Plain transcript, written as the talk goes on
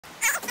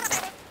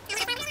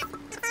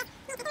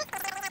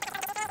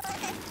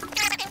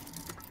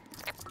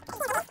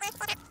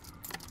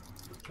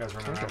Guys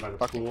running around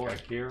by the pool. I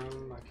hear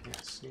him. I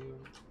can't see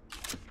him.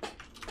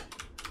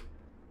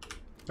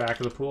 Back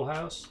of the pool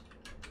house.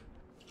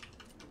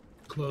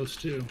 Close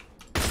too.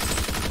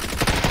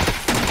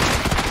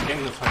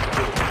 In the fucking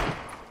pool.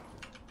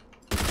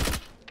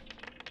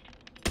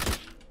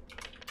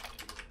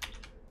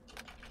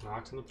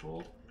 Knocked in the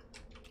pool.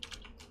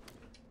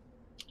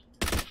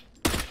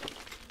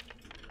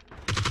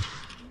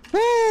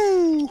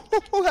 Woo!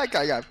 That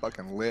guy got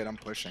fucking lit. I'm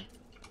pushing.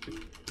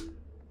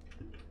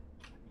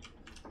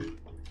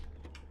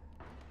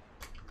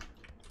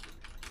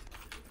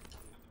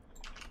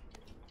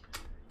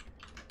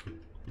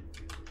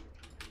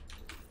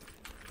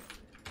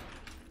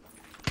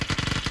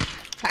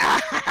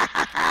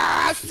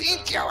 Seen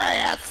your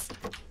ass!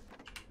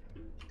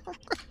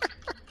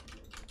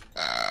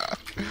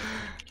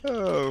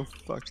 Oh,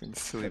 fucking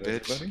silly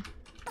bitch.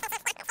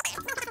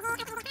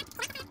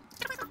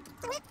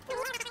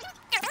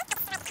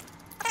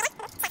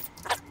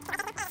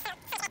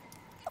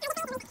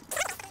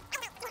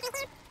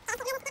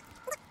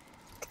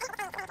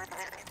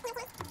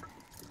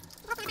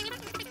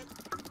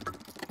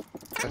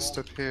 Chest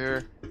up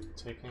here.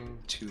 Taking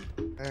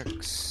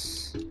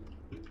 2x.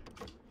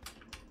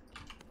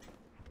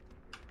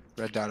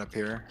 Red dot up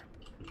here.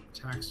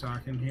 Tack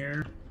stock in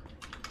here.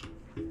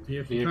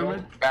 Vehicle Vehicle.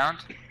 coming. Bound.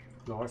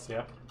 north,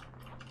 yeah.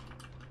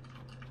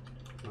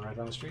 Right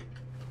down the street.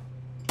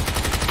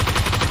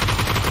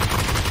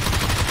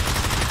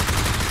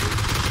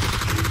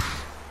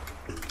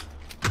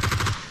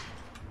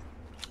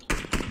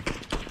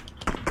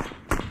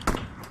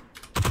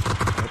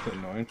 That's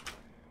annoying.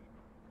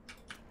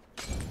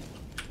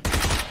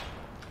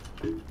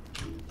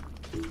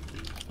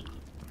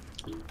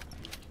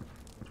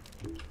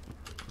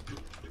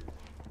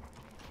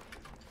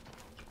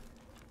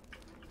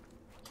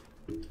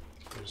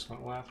 They just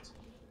went left.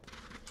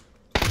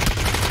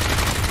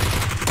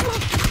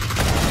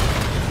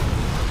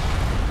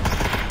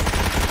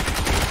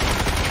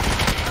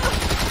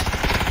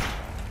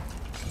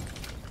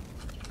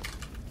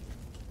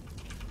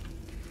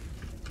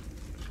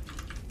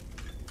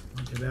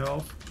 Get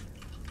elf.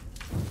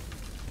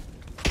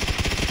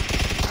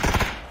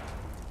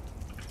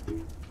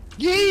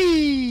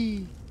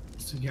 Yee!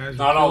 So you guys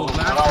Not all of them,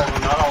 not all of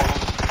them, not all of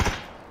them.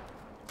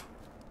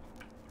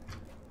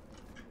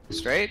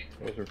 Straight?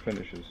 Those are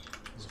finishes.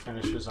 Those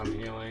finishes, I'm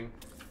healing.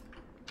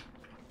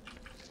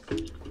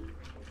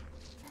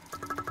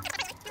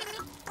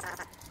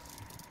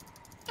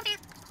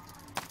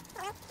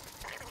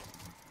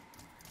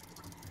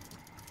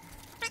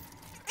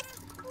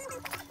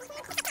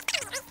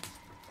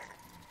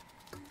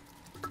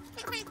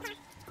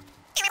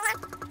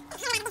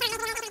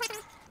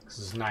 This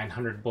is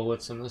 900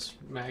 bullets in this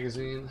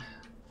magazine.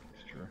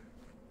 Sure.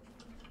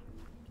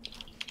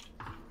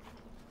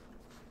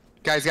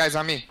 Guys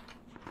on me.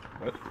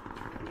 What?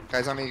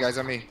 Guys on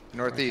me.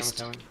 Northeast.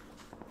 Coming.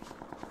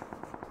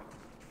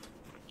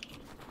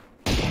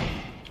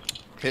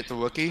 Hit the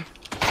Wookiee.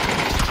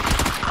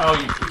 Oh,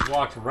 you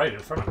walked right in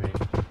front of me.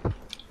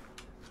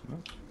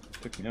 Well,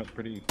 took me out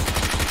pretty.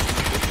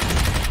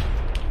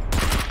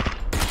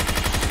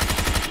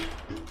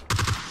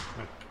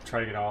 Try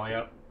to get Ollie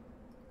up.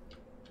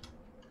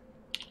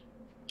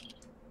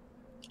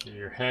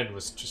 Your head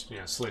was just,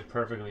 slid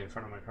perfectly in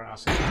front of my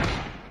crossing.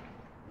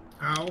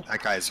 Ow.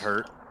 That guy's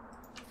hurt.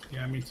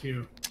 Yeah, me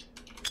too.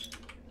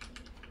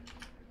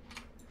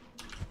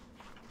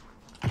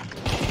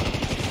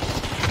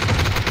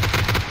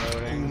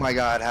 Oh my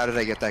god, how did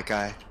I get that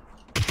guy?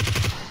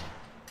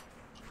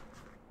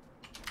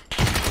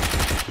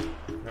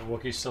 That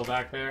Wookiee's still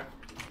back there.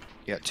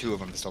 Yeah, 2 of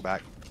them still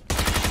back.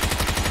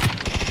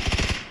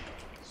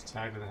 Just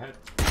tagged to the head.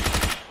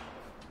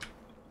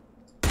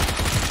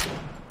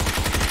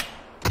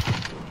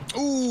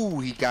 Ooh,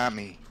 he got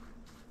me.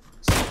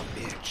 Son of a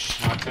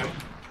bitch. Knocked him.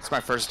 It's my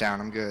first down.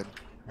 I'm good.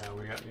 Yeah,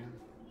 we got you.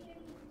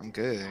 I'm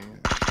good.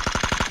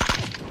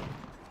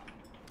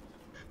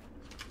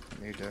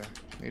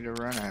 Need to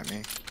run at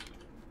me.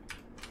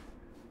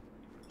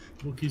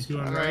 Wookiee's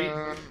going right.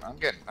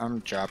 I'm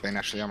dropping.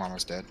 Actually, I'm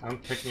almost dead. I'm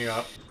picking you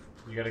up.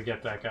 You gotta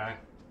get that guy.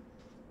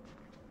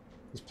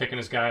 He's picking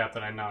his guy up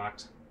that I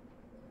knocked.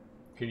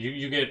 Could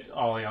you get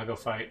Ollie? I'll go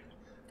fight.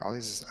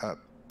 Ollie's is up.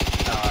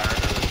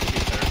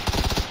 He's there.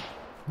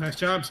 Nice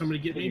job. Somebody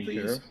get me, Taking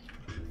care please. of.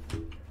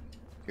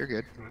 You're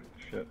good.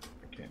 Shit,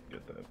 I can't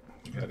get that.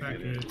 You Not gotta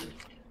that get it. good.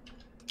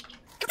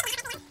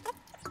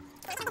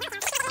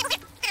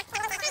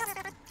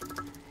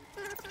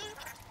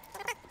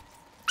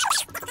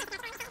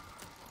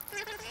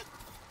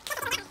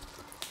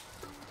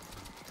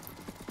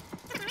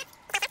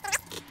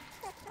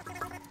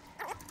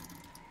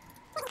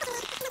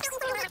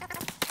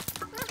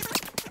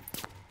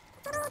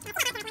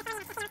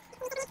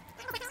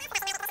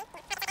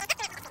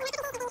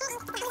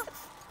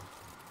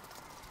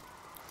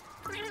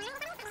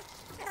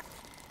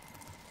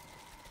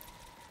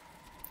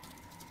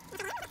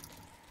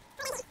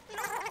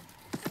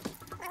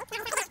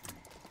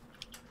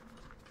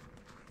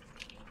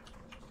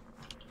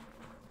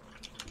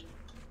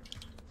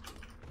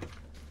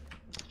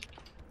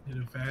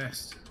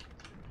 fast.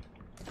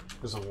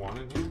 There's a one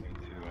in here. Me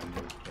too, I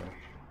need fresh.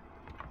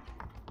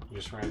 You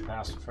just ran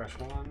past a fresh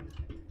one.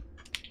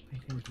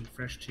 Making with the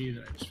fresh tea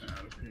that I just found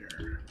up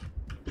here.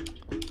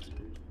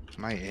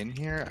 Am I in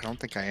here? I don't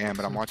think I am,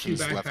 but I'm watching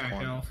this left backpack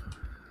corner. elf.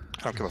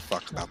 I don't give a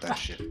fuck about that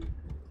shit.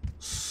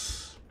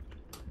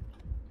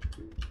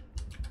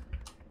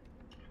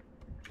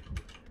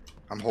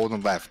 I'm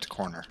holding left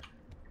corner.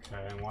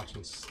 Okay, I'm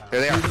watching south.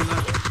 There they are.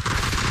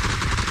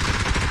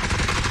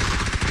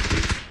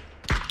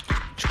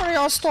 Which one of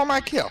y'all stole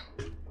my kill?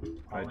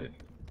 I did.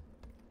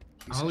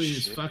 Piece of Ollie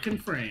is shit. fucking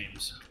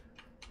frames.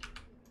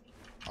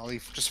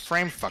 Ollie just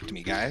frame fucked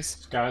me, guys.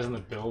 This guy's in the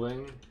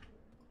building.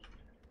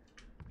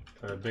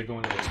 The big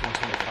one that's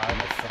 125, I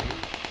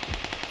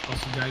think.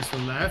 Also, guys to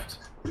the left.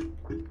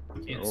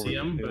 Can't Over see the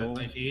them, but hill,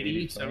 like 80,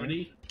 85.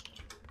 70.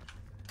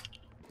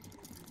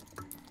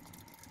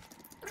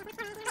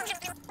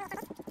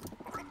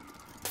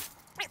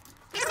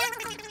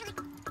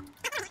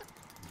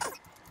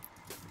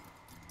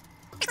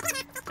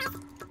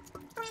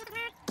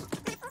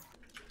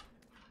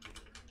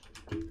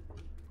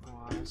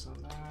 Eyes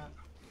on that.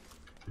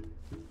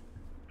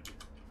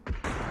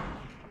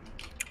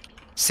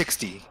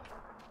 60,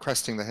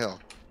 cresting the hill.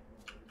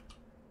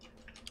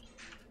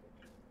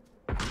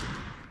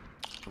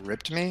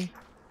 Ripped me?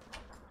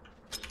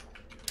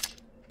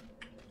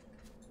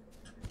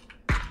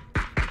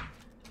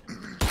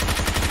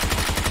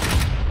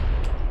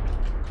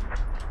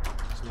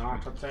 It's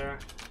knocked up there.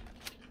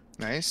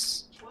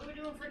 Nice. What are we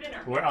doing for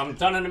dinner? I'm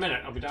done in a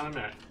minute. I'll be done in a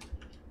minute.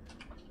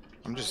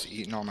 I'm just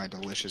eating all my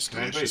delicious, Can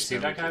anybody delicious see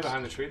that guy beverages.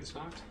 behind the tree that's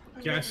knocked?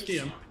 Yeah, I see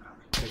him.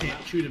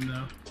 Can't shoot him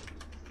though.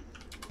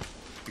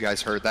 You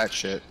guys heard that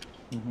shit.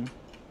 Mm-hmm.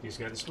 He's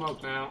getting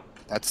smoked now.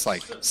 That's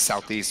like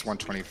southeast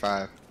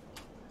 125.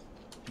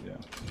 Yeah.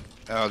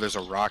 Oh, there's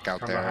a rock out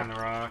From there. behind the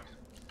rock.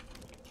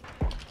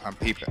 I'm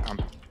peeping. I'm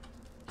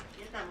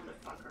Get that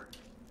motherfucker.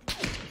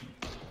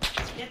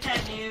 Get that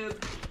noob.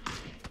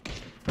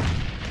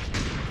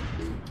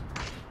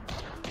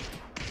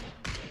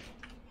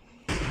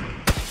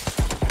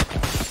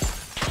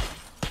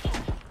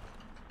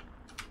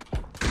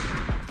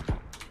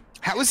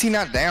 How is he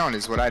not down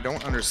is what I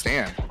don't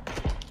understand.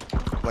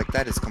 Like,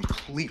 that is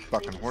complete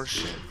fucking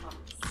horseshit.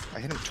 I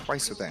hit him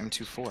twice with the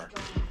M24.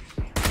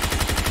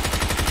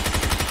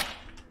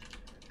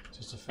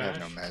 Just a I have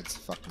finish. no meds.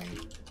 Fuck me.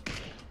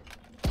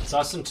 It's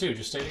us and two.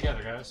 Just stay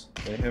together, guys.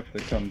 They have to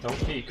come.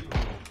 Don't peek.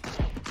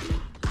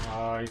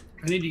 I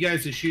need you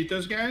guys to shoot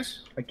those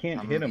guys. I can't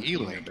I'm hit him,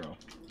 healing. bro.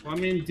 Well, I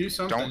mean, do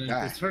something. Don't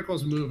die. The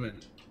circle's moving.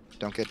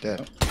 Don't get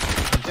dead.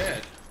 I'm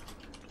dead.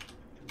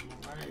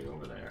 why are you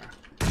over there?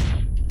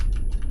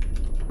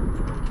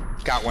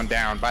 Got one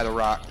down by the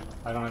rock.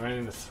 I don't have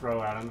anything to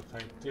throw at him. If I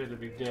did, it'd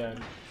be dead.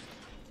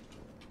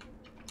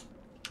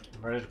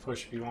 I'm ready to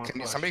push if you want to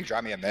Can push. somebody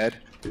drop me a med?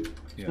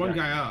 Yeah. One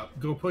guy up.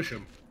 Go push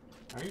him.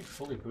 Are you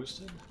fully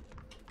boosted?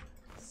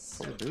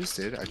 Fully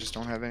boosted. I just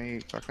don't have any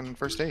fucking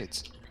first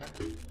aids.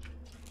 Okay.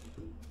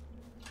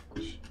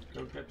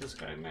 Go get this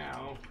guy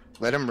now.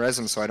 Let him res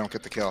him so I don't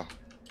get the kill.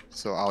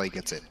 So Ollie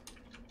gets it.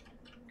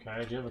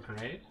 Okay, do you have a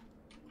grenade?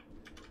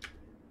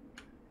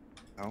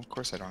 No, of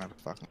course I don't have a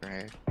fucking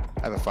grenade.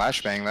 I have a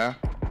flashbang though.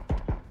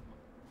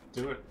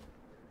 Do it.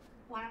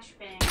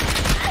 Flashbang.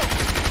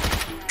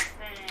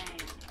 Flashbang.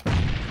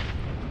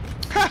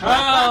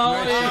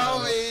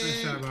 Oh,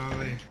 Nice job,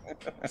 Ollie.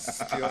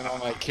 Stealing all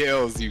my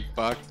kills, you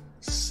fuck.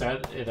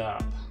 set it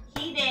up.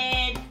 He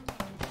did.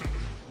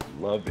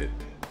 Love it.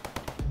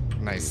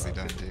 Nicely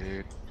done,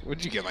 dude.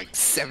 What'd you get, like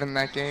 7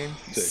 that game?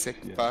 You Six, sick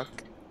yeah. fuck.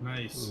 New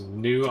Nice.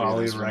 Dude,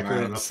 Ollie those record on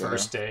the reminds,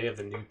 first day of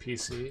the new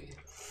PC.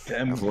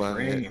 Them I love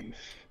it. frames.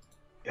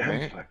 Them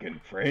Right?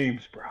 fucking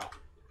frames, bro.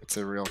 It's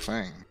a real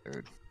thing,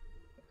 dude.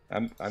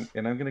 I'm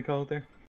gonna call it there.